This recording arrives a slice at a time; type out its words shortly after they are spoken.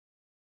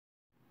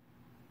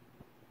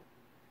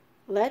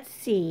let's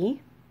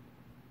see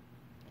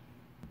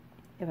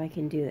if I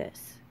can do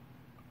this.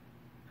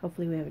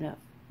 Hopefully we have enough.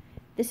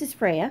 This is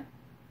Freyja.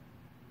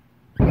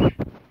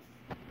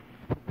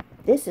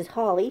 This is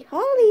Holly.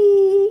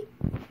 Holly!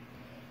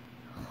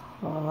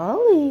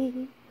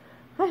 Holly!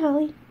 Hi,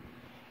 Holly.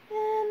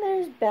 And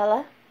there's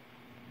Bella.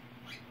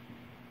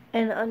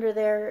 And under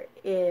there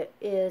it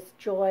is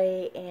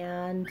Joy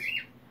and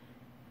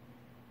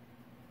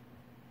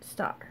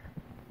Star.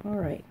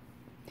 Alright.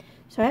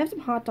 So I have some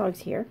hot dogs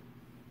here.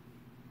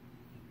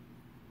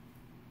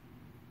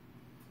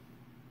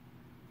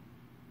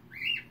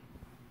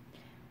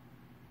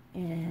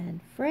 And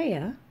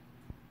Freyja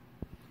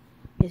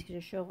is going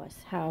to show us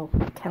how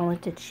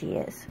talented she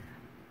is.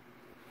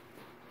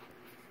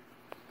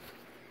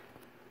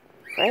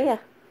 Freyja,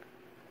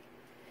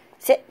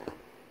 sit.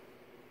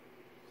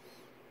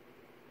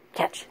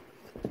 Catch.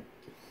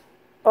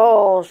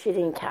 Oh, she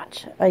didn't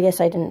catch. I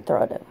guess I didn't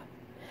throw it.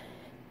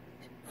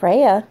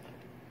 Freyja,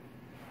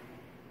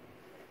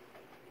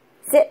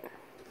 sit.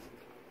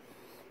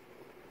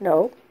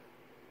 No.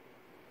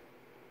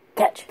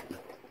 Catch.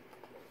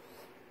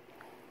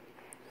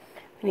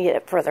 We need to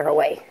get it further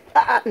away.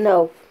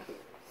 No.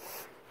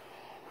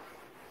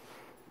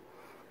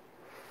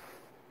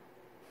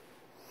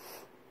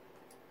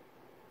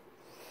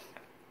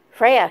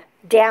 Freyja,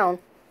 down.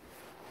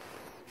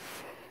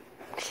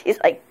 She's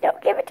like, don't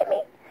give it to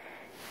me.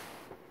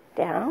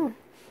 Down.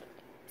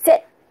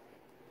 Sit.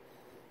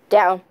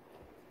 Down.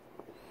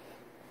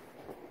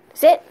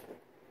 Sit.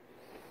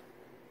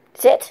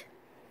 Sit.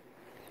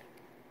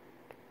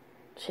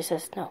 She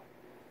says, no.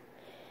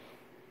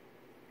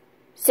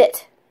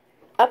 Sit.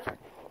 Up.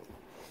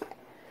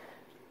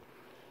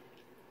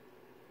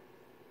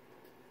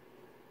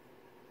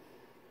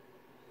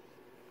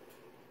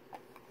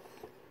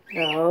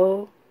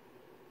 No.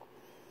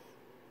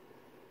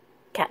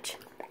 Catch.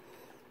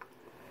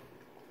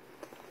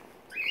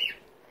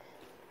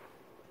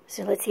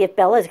 So let's see if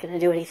Bella's going to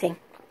do anything.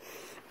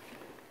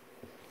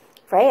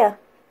 Freyja.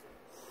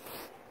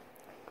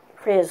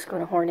 Freyja's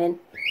going to horn in.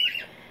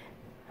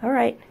 All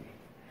right.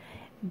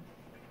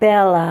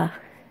 Bella.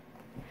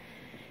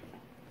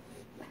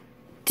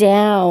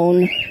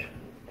 Down.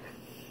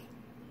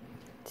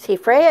 See,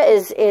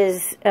 Freyja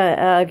is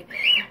a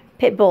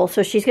pitbull,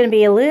 so she's going to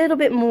be a little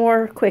bit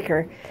more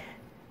quicker.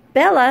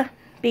 Bella,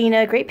 being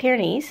a Great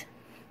Pyrenees,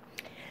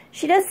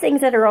 she does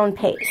things at her own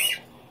pace.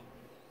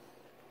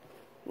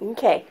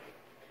 Okay.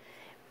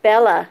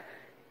 Bella,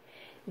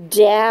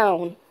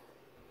 down.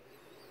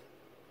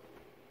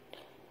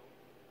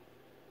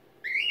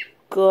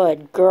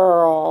 Good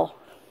girl.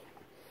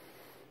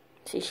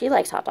 See, she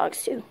likes hot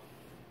dogs too.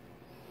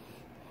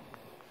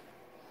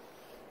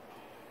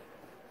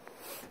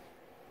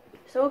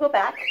 So we'll go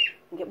back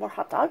and get more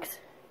hot dogs.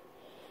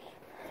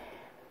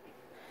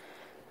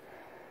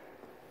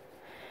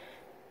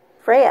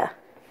 Freyja,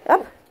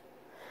 up.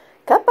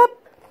 Up, up.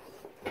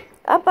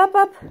 Up, up,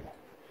 up.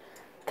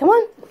 Come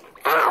on.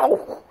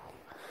 Ow!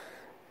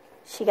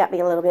 She got me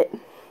a little bit.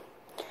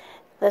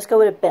 Let's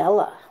go to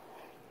Bella.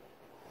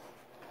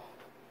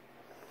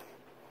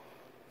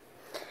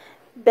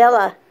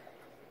 Bella,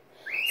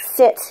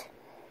 sit.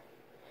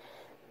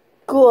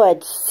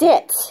 Good,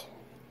 sit.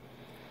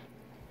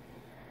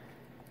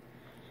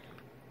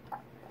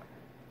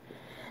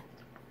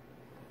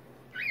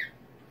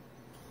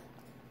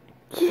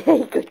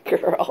 Yay, good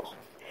girl.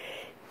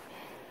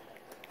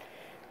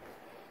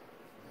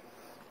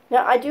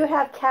 Now, I do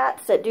have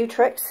cats that do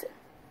tricks,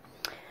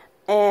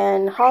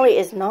 and Holly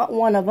is not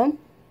one of them.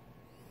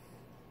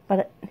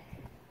 But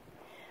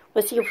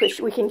let's see if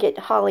we can get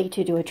Holly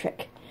to do a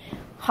trick.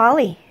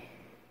 Holly,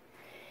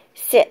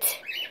 sit.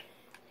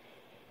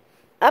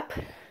 Up.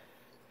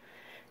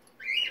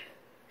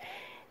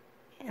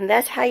 And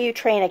that's how you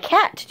train a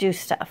cat to do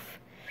stuff.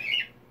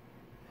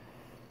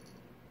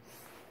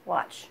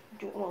 Watch.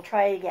 We'll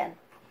try it again.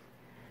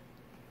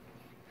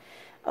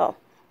 Oh,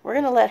 we're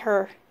going to let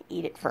her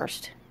eat it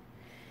first.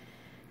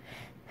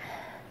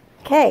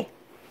 Okay.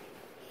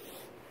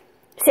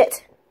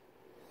 Sit.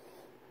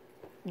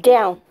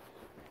 Down.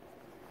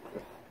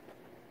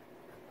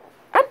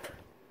 Up.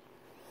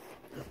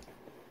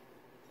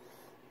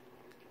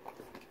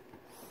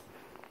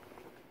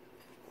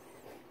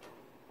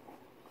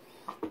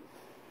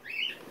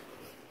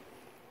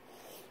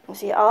 You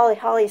see,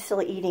 Holly's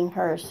still eating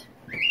hers.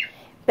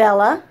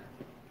 Bella.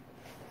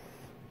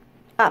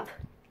 Up.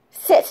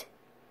 Sit.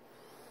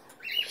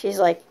 She's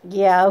like,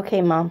 yeah,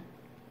 okay, Mom.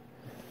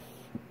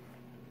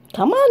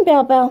 Come on,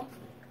 Bell Bell.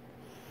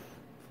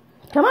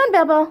 Come on,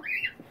 Bell Bell.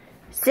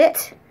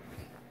 Sit.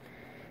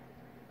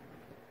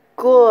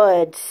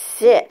 Good.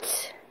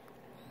 Sit.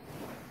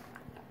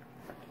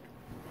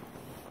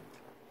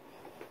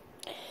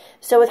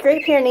 So with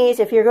Great Pyrenees,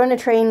 if you're going to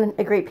train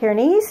a Great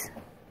Pyrenees,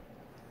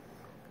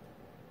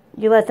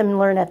 you let them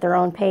learn at their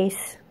own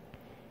pace.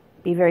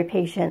 Be very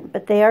patient,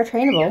 but they are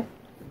trainable.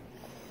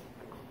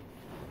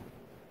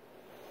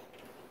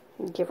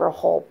 Give her a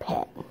whole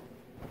pet.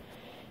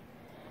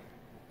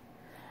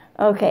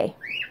 Okay,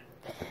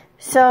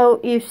 so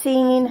you've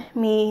seen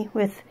me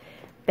with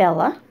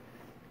Bella.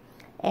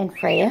 and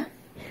Freyja.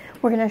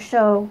 We're going to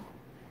show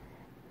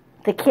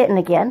the kitten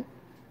again.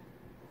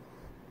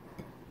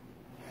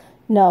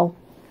 No.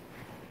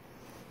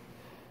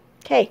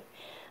 Okay,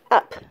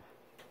 up.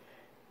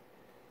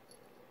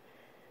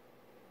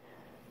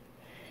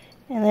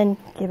 And then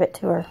give it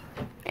to her.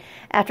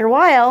 After a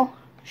while,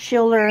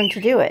 she'll learn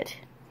to do it.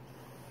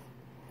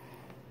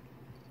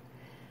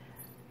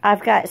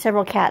 I've got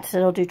several cats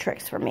that'll do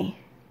tricks for me.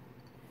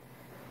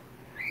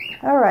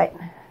 All right.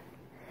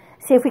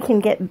 See if we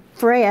can get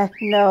Freyja.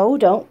 No,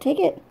 don't take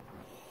it.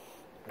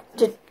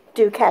 To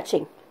do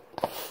catching.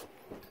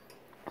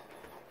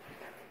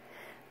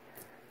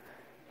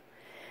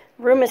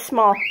 Room is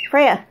small.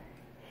 Freyja,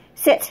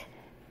 sit.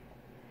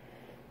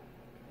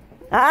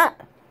 Ah.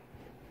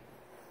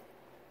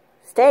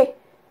 Stay.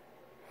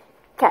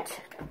 Catch.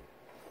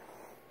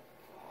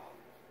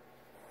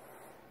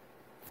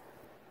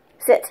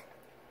 Sit.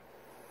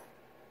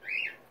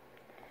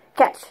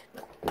 Catch.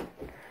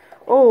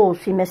 Oh,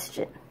 she missed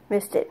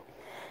it.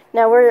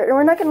 Now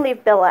we're not going to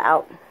leave Bella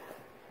out.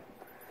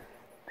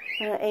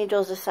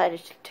 Angel's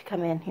decided to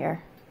come in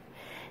here.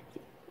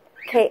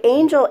 Okay,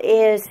 Angel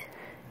is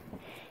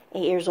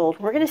 8 years old.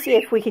 We're going to see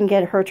if we can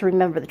get her to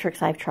remember the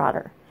tricks I've taught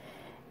her.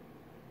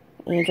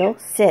 Angel,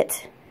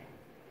 sit.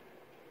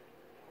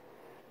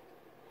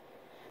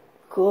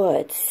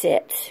 Good,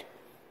 sit.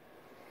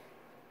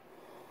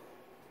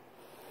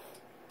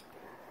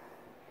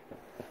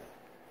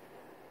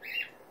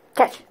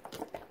 Catch.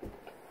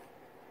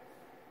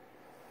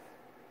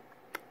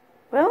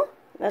 Well,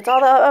 that's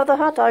all of the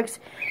hot dogs.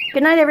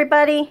 Good night,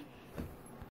 everybody.